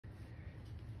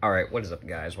Alright, what is up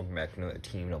guys? Welcome back to another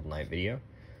Team Noble Knight video.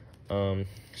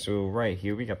 So right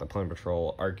here we got the Plunder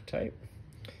patrol archetype.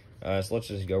 So let's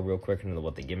just go real quick into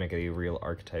what the gimmick of the real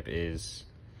archetype is.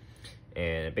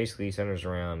 And it basically centers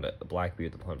around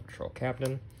Blackbeard, the Plunder patrol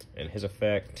captain. And his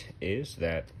effect is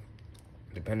that,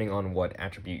 depending on what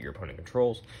attribute your opponent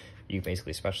controls, you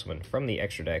basically special summon from the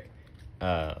extra deck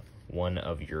one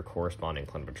of your corresponding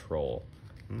Plunder patrol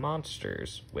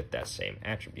monsters with that same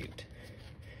attribute.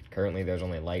 Currently, there's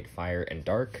only light, fire, and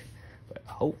dark, but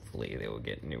hopefully they will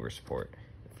get newer support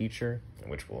in the future,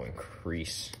 which will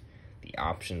increase the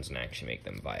options and actually make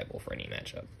them viable for any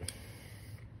matchup.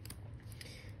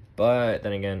 But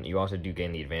then again, you also do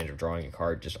gain the advantage of drawing a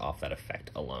card just off that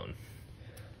effect alone.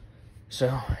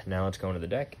 So now let's go into the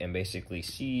deck and basically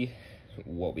see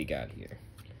what we got here.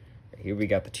 Here we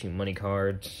got the two money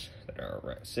cards that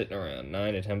are sitting around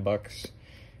 9 to 10 bucks,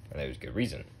 and there's good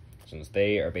reason, since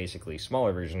they are basically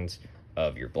smaller versions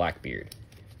of your Blackbeard.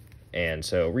 And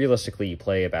so realistically you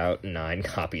play about 9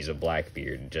 copies of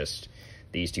Blackbeard, just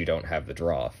these two don't have the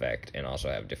draw effect and also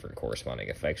have different corresponding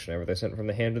effects whenever they're sent from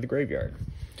the hand to the graveyard.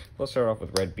 Let's start off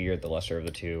with Redbeard, the lesser of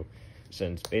the two,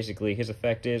 since basically his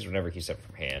effect is whenever he's sent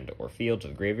from hand or field to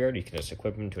the graveyard, you can just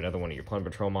equip him to another one of your Plunder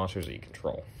patrol monsters that you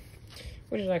control,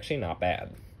 which is actually not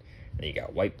bad. And you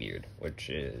got Whitebeard, which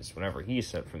is whenever he's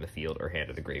sent from the field or hand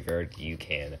to the graveyard, you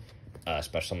can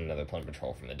special summon another Plunder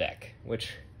patrol from the deck,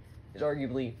 which is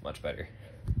arguably much better.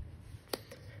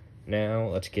 Now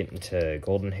let's get into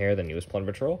Golden Hair, the newest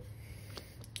Plunder patrol,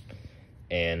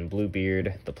 and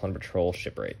Bluebeard, the Plunder patrol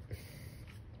shipwright.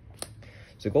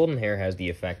 So Golden Hair has the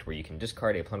effect where you can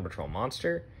discard a Plunder patrol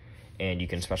monster, and you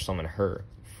can special summon her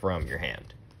from your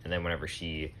hand. And then whenever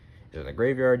she is in the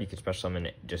graveyard, you can special summon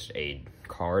just a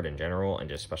card in general and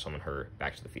just special summon her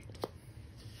back to the field.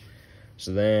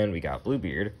 So then we got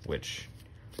Bluebeard, which,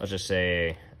 let's just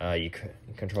say you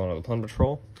control another Plunder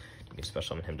patrol. You can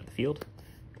special summon him to the field.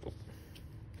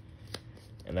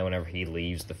 And then whenever he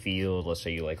leaves the field, let's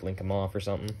say you like link him off or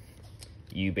something,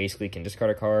 you basically can discard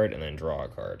a card and then draw a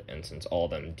card. And since all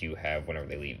of them do have, whenever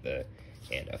they leave the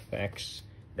hand, effects,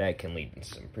 that can lead to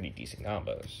some pretty decent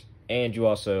combos. And you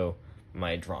also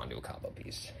might draw into a combo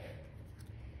piece,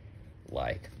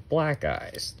 like Black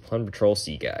Eyes, Plunder patrol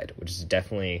Sea Guide, which is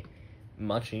definitely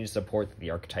much needed support that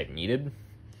the archetype needed.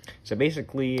 So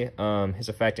basically, his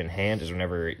effect in hand is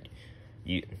whenever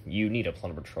you need a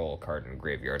Plunder patrol card in the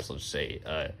graveyard. So let's say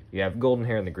you have Golden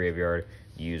Hair in the graveyard,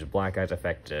 you use Black Eyes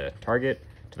effect to target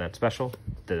to that special,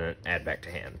 then add back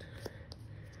to hand.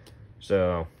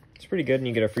 So it's pretty good, and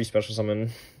you get a free special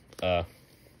summon.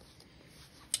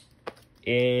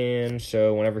 And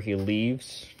so whenever he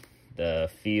leaves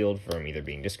the field from either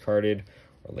being discarded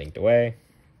or linked away,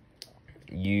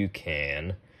 you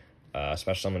can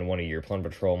special summon one of your Plunder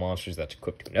patrol monsters that's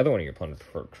equipped to another one of your Plunder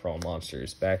patrol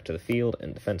monsters back to the field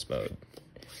in defense mode.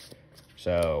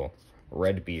 So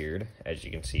Redbeard, as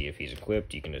you can see, if he's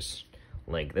equipped, you can just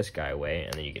link this guy away,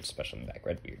 and then you get special summon back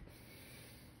Redbeard.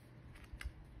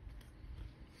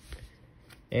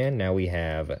 And now we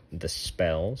have the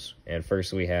spells. And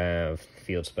first we have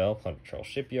Field Spell, Plunder patrol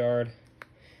Shipyard,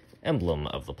 Emblem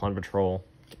of the Plunder patrol,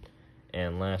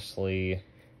 and lastly,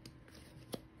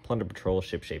 Plunder patrol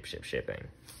shipping.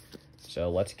 So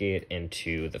let's get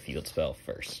into the Field Spell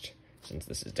first, since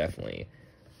this is definitely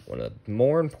one of the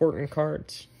more important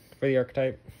cards for the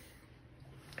archetype.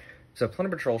 So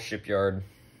Plunder patrol Shipyard,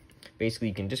 basically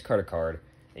you can discard a card,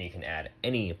 and you can add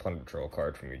any Plunder patrol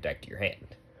card from your deck to your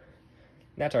hand.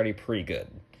 That's already pretty good.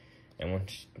 And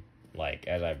once, like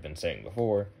as I've been saying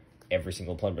before, every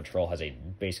single Plunder patrol has a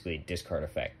basically discard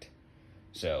effect,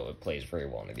 so it plays very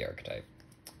well into the archetype.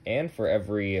 And for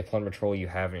every Plunder patrol you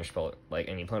have in your spell, like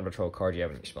any Plunder patrol card you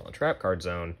have in your spell and trap card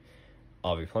zone,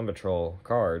 all of your Plunder patrol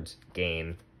cards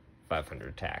gain 500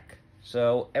 attack.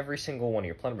 So every single one of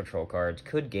your Plunder patrol cards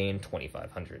could gain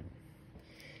 2,500.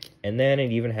 And then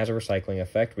it even has a recycling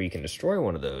effect where you can destroy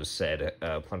one of those said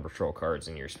Plunder patrol cards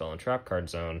in your spell and trap card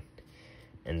zone,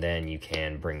 and then you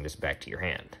can bring this back to your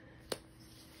hand.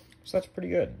 So that's pretty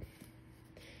good.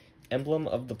 Emblem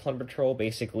of the Plunder patrol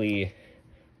basically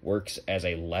works as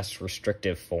a less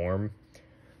restrictive form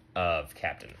of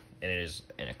Captain, and it is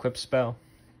an equip spell.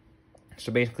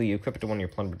 So basically you equip it to one of your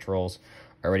Plunder patrols.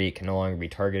 Already it can no longer be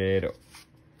targeted.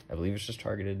 I believe it's just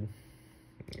targeted.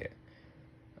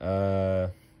 Yeah.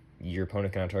 Your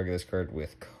opponent cannot target this card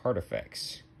with card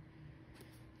effects.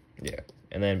 Yeah.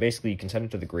 And then basically you can send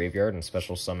it to the graveyard and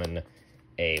special summon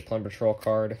a Plunder patrol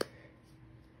card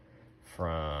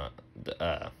from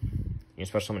the you can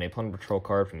special summon a Plunder patrol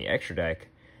card from the extra deck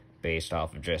based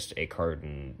off of just a card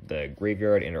in the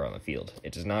graveyard and or on the field.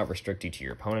 It does not restrict you to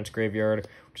your opponent's graveyard,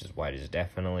 which is why it is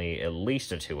definitely at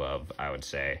least a 2 of, I would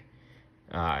say.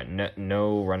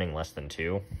 No running less than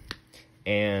 2.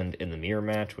 And in the mirror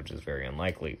match, which is very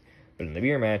unlikely, but in the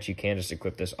mirror match, you can just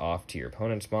equip this off to your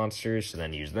opponent's monsters, and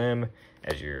then use them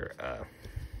as your,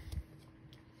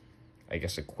 I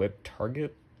guess, equip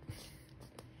target?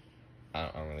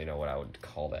 I don't really know what I would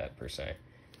call that, per se.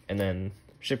 And then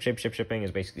shipping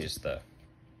is basically just the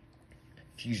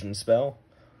fusion spell,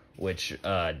 which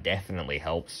definitely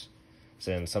helps,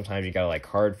 since sometimes you gotta like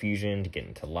hard fusion to get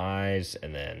into lies,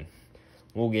 and then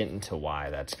we'll get into why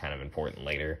that's kind of important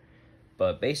later.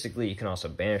 But basically, you can also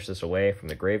banish this away from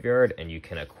the graveyard, and you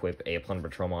can equip a Plunder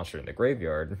Patrol monster in the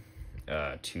graveyard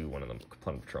to one of the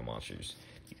Plunder Patrol monsters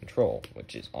you control,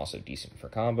 which is also decent for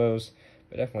combos,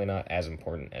 but definitely not as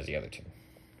important as the other two.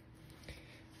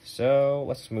 So,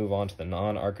 let's move on to the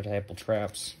non-archetypal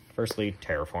traps. Firstly,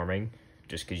 terraforming,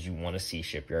 just because you want to see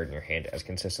Shipyard in your hand as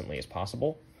consistently as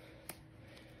possible.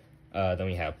 Then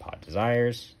we have Pod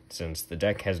Desires, since the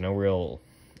deck has no real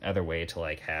other way to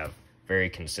like have very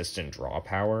consistent draw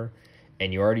power,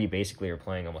 and you already basically are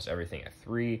playing almost everything at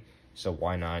 3, so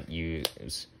why not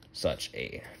use such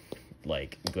a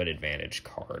like good advantage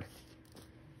card?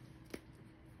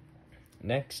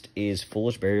 Next is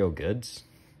Foolish Burial Goods,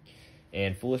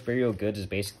 and Foolish Burial Goods is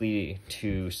basically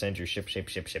to send your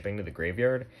shipping to the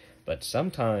graveyard, but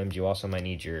sometimes you also might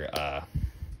need your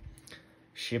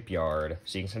shipyard,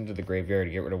 so you can send it to the graveyard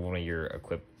to get rid of one of your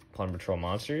equipped Plunder Patrol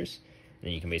monsters, and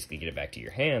then you can basically get it back to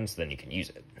your hands, then you can use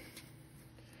it.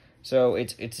 So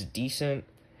it's decent.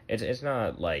 It's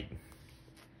not like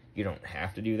you don't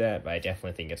have to do that, but I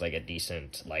definitely think it's like a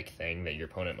decent like thing that your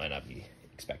opponent might not be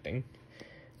expecting.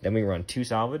 Then we run 2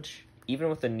 Salvage. Even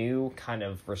with the new kind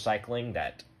of recycling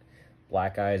that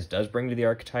Black Eyes does bring to the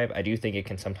archetype, I do think it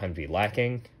can sometimes be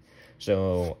lacking.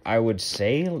 So I would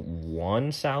say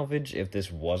 1 Salvage if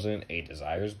this wasn't a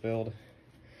Desires build.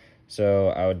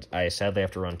 So I sadly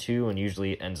have to run 2, and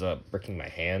usually it ends up bricking my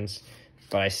hands,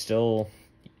 but I still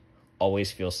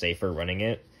always feel safer running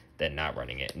it than not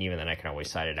running it, and even then I can always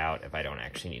side it out if I don't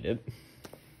actually need it.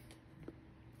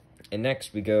 And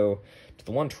next we go to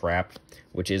the one trap,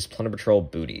 which is Plunder Patrol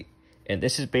Booty, and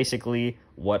this is basically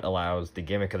what allows the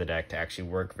gimmick of the deck to actually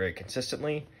work very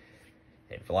consistently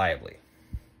and reliably.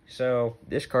 So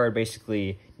this card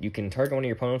basically, you can target one of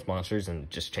your opponent's monsters and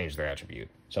just change their attribute.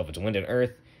 So if it's Wind and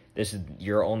Earth, this is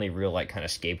your only real like kind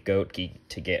of scapegoat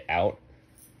to get out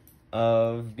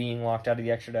of being locked out of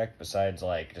the extra deck, besides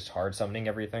like just hard summoning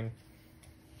everything.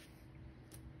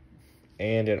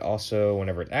 And it also,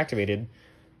 whenever it's activated,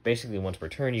 basically once per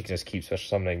turn, you can just keep special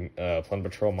summoning Plunder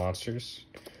Patrol monsters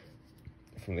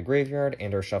from the graveyard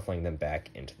and or shuffling them back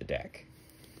into the deck,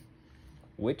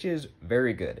 which is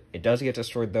very good. It does get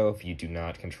destroyed though if you do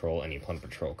not control any Plunder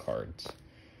Patrol cards.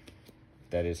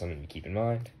 That is something to keep in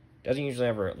mind. Doesn't usually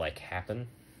ever like happen,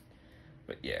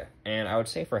 but yeah. And I would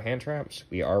say for hand traps,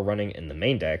 we are running in the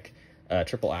main deck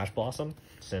triple Ash Blossom,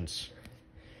 since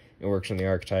it works in the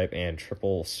archetype, and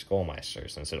triple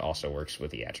Skullmeister, since it also works with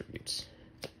the attributes.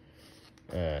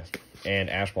 And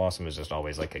Ash Blossom is just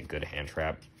always like a good hand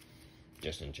trap,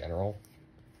 just in general.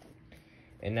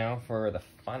 And now for the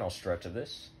final stretch of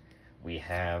this, we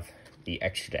have the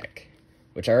extra deck,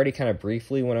 which I already kind of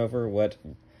briefly went over what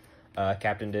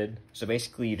Captain did. So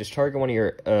basically, you just target one of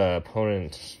your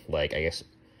opponent's, like, I guess,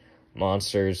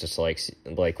 monsters, just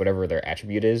like whatever their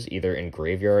attribute is, either in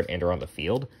graveyard and or on the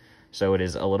field. So it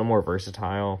is a little more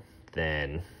versatile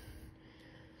than,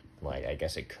 like, I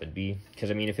guess it could be. Because,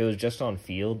 I mean, if it was just on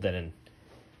field, then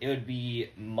it would be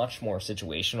much more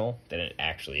situational than it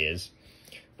actually is.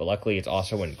 But luckily, it's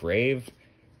also engraved.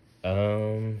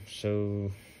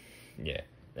 So, yeah.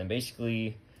 Then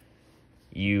basically,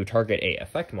 you target a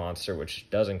effect monster, which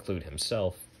does include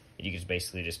himself. And you can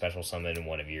basically just special summon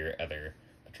one of your other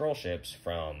patrol ships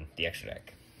from the extra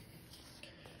deck.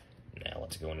 Now,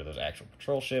 let's go into those actual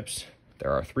patrol ships.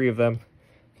 There are 3 of them.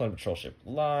 Plunder Patrol Ship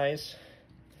Lies,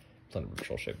 Plunder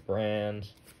Patrol Ship Brand,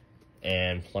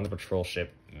 and Plunder Patrol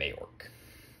Ship Mayork.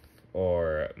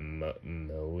 Or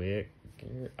Moic.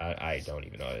 I don't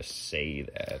even know how to say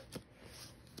that,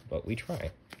 but we try.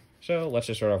 So let's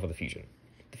just start off with the Fusion.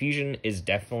 The Fusion is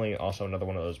definitely also another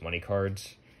one of those money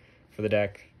cards for the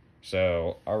deck.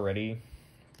 So already,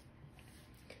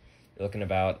 you're looking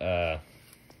about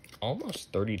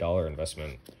almost $30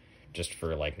 investment just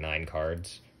for like 9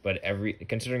 cards. But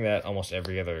considering that almost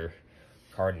every other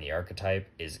card in the archetype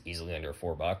is easily under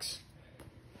 $4,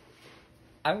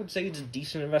 I would say it's a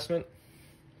decent investment.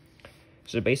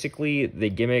 So basically, the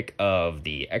gimmick of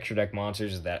the extra deck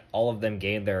monsters is that all of them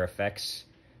gain their effects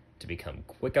to become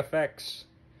quick effects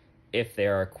if they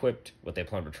are equipped with a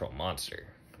Plunder Patrol monster,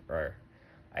 or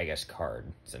I guess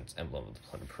card, since Emblem of the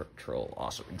Plunder Patrol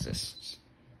also exists.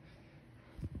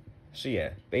 So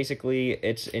yeah, basically,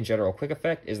 its in general quick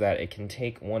effect is that it can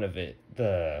take one of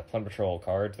the Plunder Patrol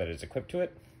cards that is equipped to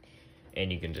it,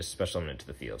 and you can just special summon it to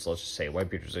the field. So let's just say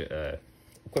Whitebeard is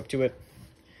equipped to it,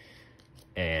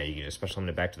 and you can just special summon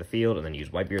it back to the field, and then use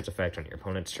Whitebeard's effect on your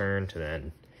opponent's turn to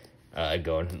then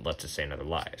go and let's just say another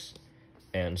Lies.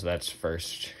 And so that's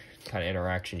first kind of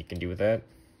interaction you can do with that.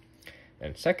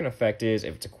 And second effect is,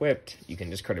 if it's equipped, you can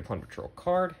discard a Plunder Patrol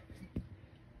card,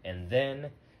 and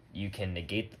then you can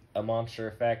negate a monster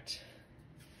effect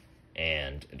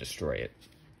and destroy it.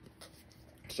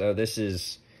 So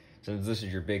since this is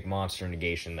your big monster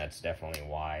negation, that's definitely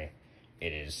why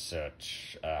it is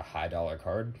such a high dollar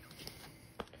card.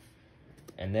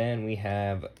 And then we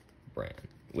have Bran,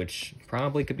 which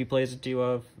probably could be played as a 2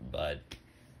 of, but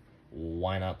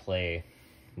why not play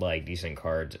like decent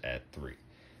cards at 3?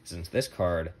 Since this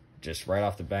card, just right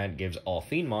off the bat, gives all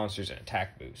Fiend monsters an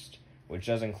attack boost, which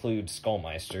does include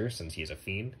Skullmeister, since he's a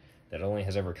Fiend. That only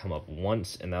has ever come up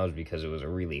once, and that was because it was a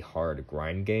really hard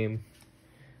grind game.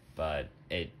 But,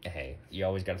 hey, you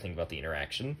always got to think about the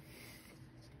interaction.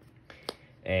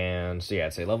 And, so yeah,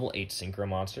 it's a level 8 Synchro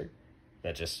monster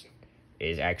that just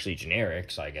is actually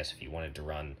generic, so I guess if you wanted to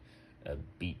run a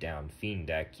beat-down Fiend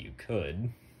deck, you could.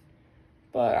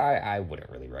 But I wouldn't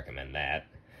really recommend that.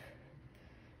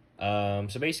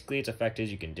 So basically, its effect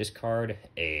is you can discard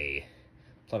a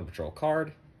Plunder Patrol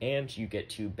card, and you get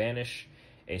to banish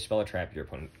a spell or trap your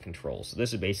opponent controls. So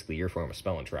this is basically your form of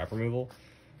spell and trap removal,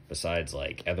 besides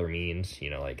like other means,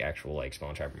 like actual like spell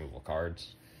and trap removal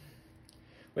cards,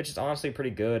 which is honestly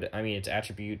pretty good. I mean, its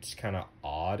attribute's kind of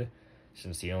odd,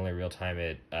 since the only real time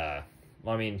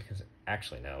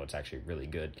actually no, it's actually really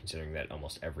good considering that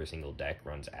almost every single deck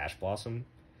runs Ash Blossom.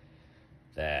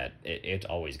 That it's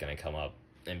always going to come up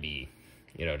and be,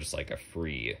 just like a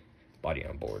free body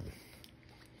on board.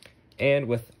 And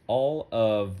with all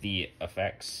of the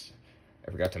effects,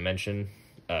 I forgot to mention,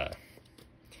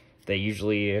 they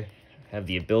usually have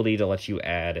the ability to let you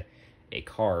add a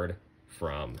card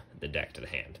from the deck to the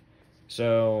hand.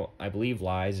 So, I believe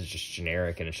Lies is just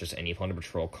generic, and it's just any Plunder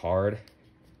Patrol card.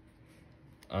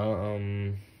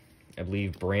 I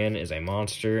believe Bran is a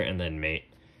monster, and then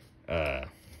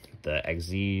the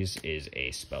Xyz is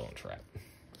a spell and trap.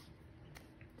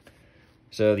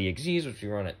 So the Xyz, which we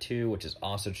run at 2, which is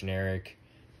also generic,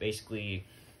 basically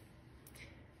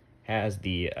has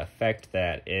the effect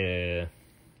that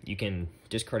you can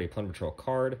discard a Plunder Patrol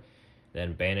card,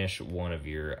 then banish one of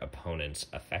your opponent's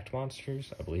effect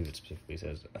monsters. I believe it specifically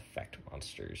says effect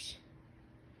monsters.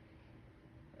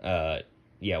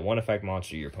 Yeah, one effect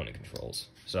monster your opponent controls.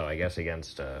 So I guess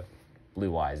against a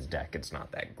Blue Eyes deck, it's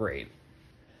not that great.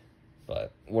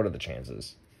 But what are the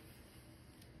chances?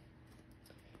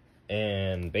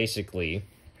 And basically,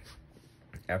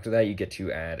 after that, you get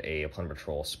to add a Plunder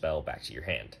Patrol spell back to your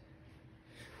hand.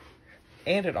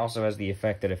 And it also has the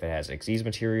effect that if it has Xyz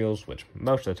materials, which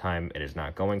most of the time it is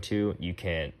not going to, you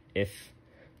can, if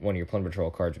one of your Plunder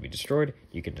Patrol cards would be destroyed,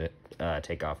 you can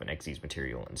take off an Xyz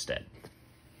material instead.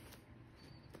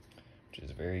 Which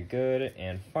is very good.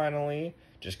 And finally,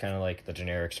 just kind of like the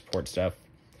generic support stuff,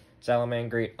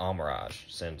 Salamangreat Almirage,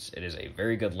 since it is a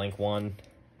very good Link 1.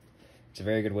 It's a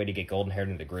very good way to get Golden Haired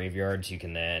into the graveyards. You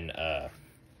can then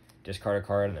discard a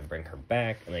card and then bring her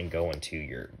back, and then go into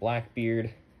your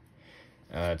Blackbeard.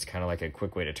 It's kind of like a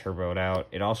quick way to turbo it out.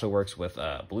 It also works with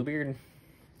Bluebeard,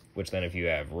 which then if you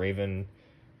have Raven...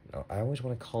 No, I always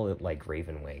want to call it like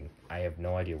Raven Wing. I have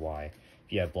no idea why.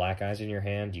 If you have Black Eyes in your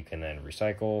hand, you can then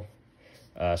recycle,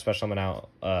 special summon out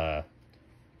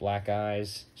Black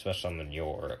Eyes, special summon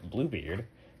your Bluebeard,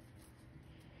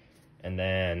 and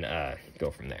then go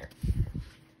from there.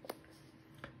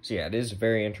 So yeah, it is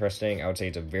very interesting. I would say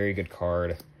it's a very good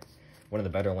card. One of the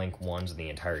better Link 1s in the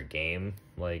entire game.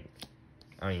 Like,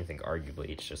 I don't even think arguably,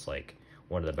 it's just like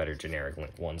one of the better generic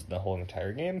Link 1s in the whole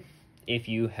entire game, if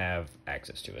you have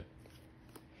access to it.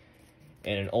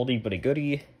 And an oldie but a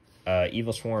goodie,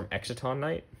 Evil Swarm Exciton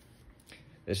Knight.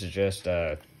 This is just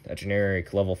a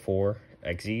generic level 4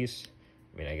 Xyz.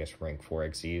 I mean, I guess rank 4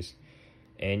 Xyz.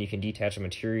 And you can detach a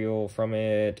material from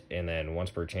it, and then once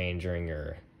per chain during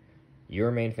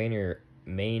your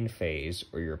main phase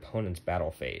or your opponent's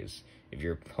battle phase. If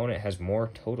your opponent has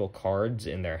more total cards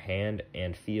in their hand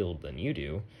and field than you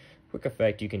do, quick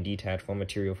effect, you can detach one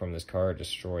material from this card,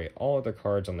 destroy all other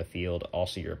cards on the field.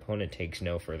 Also, your opponent takes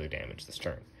no further damage this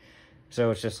turn. So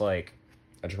it's just like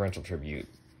a torrential tribute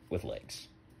with legs.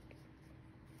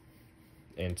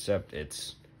 Except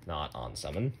it's not on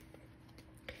summon.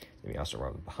 Then we also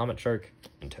run Bahamut Shark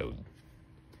and Toad.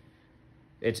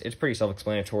 It's pretty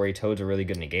self-explanatory. Toad's a really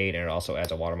good negate, and it also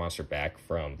adds a water monster back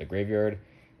from the graveyard.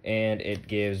 And it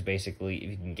gives, basically, if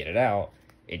you can get it out,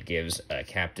 it gives a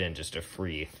captain just a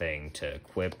free thing to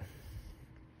equip.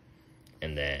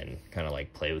 And then kind of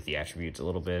like play with the attributes a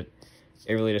little bit.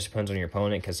 It really just depends on your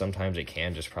opponent, because sometimes it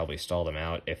can just probably stall them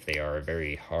out if they are a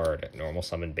very hard normal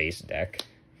summon based deck.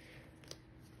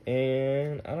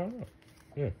 And I don't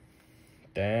know.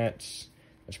 That's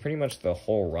pretty much the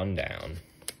whole rundown.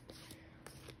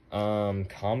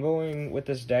 Comboing with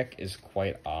this deck is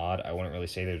quite odd. I wouldn't really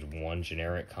say there's one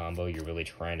generic combo you're really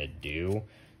trying to do.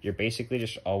 You're basically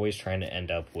just always trying to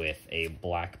end up with a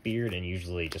Blackbeard and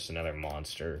usually just another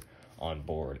monster on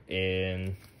board.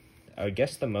 And I would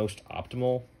guess the most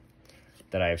optimal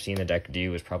that I have seen the deck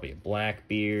do is probably a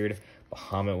Blackbeard,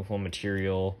 Bahamut with one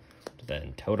material,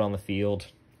 then Toad on the field,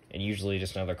 and usually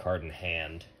just another card in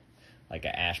hand, like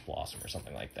a Ash Blossom or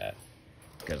something like that.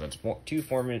 Because it's two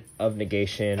form of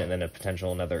negation and then a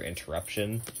potential another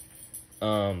interruption.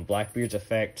 Blackbeard's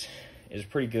effect is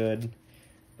pretty good,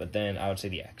 but then I would say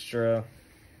the extra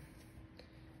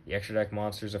deck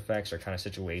monsters effects are kind of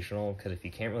situational, because if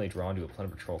you can't really draw into a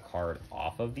Plunder Patrol card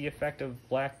off of the effect of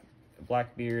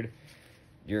Blackbeard,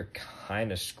 you're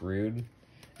kind of screwed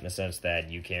in the sense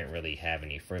that you can't really have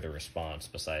any further response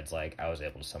besides, like, I was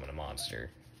able to summon a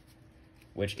monster,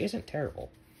 which isn't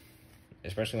terrible.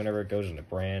 Especially whenever it goes into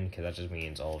Brand, because that just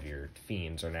means all of your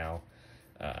Fiends are now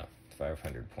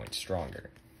 500 points stronger.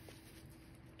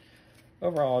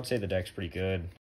 Overall, I'd say the deck's pretty good.